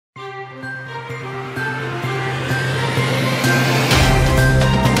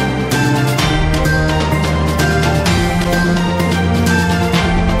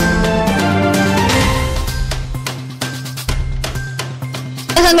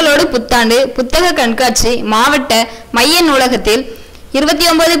புத்தகங்களோடு புத்தாண்டு புத்தக கண்காட்சி மாவட்ட மைய நூலகத்தில்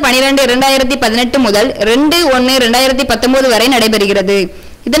 29/12/2018 முதல் 2/1/2019 வரை நடைபெறுகிறது.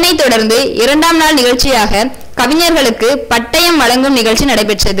 இதனைத் தொடர்ந்து 2ஆம் நாள் நிகழ்ச்சியாக கவிஞர்களுக்கு பட்டயம் வழங்கும் நிகழ்ச்சி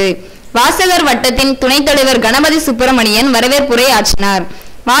நடைபெற்றது. வாசகர் வட்டத்தின் துணைத் தலைவர் கணபதி சுப்பிரமணியன் வரவேற்புரை ஆற்றினார்.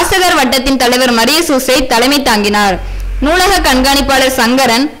 வாசகர் வட்டத்தின் தலைவர் மரியசூசை தலைமை தாங்கினார். நூலக கண்காணிப்பாளர்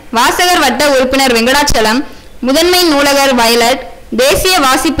சங்கரன், வாசகர் வட்ட உறுப்பினர் வெங்கடாச்சலம், முதன்மை நூலகர் வயலட், தேசிய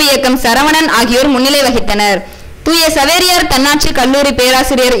வாசிப்பு இயக்கம் சரவணன் ஆகியோர் முன்னிலை வகித்தனர். தூய சவேரியார் தன்னாட்சி கல்லூரி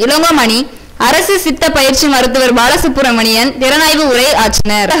பேராசிரியர் இளங்கோமணி, அரசு சித்த பயிற்சி மருத்துவர் பாலசுப்பிரமணியன் திறனாய்வு உரை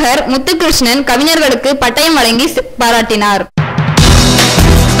ஆற்றினர். முத்துகிருஷ்ணன் கவிஞர்களுக்கு பட்டயம் வழங்கி பாராட்டினார்.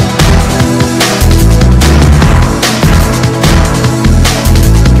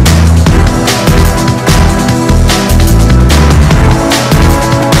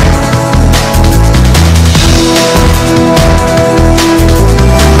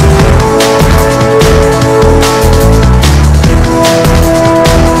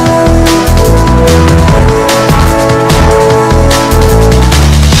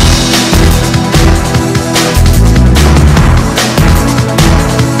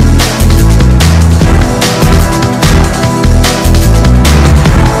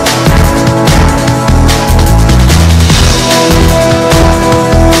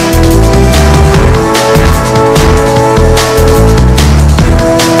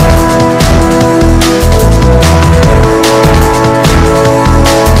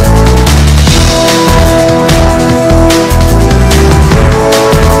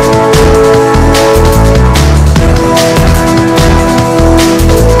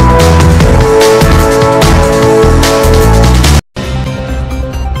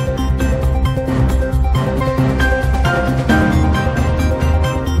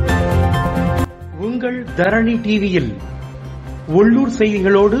 தரணி டிவியில் உள்ளூர்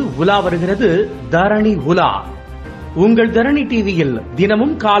செய்திகளோடு உலா வருகிறது தரணி உலா. உங்கள் தரணி டிவியில்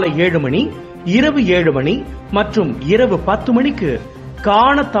தினமும் காலை 7 மணி, இரவு 7 மணி மற்றும் இரவு 10 மணிக்கு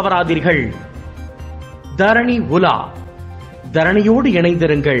காண தவறாதீர்கள். தரணி உலா. தரணியோடு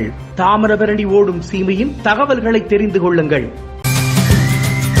இணைந்திருங்கள். தாமிரபரணி ஓடும் சீமையின் தகவல்களை தெரிந்து கொள்ளுங்கள்.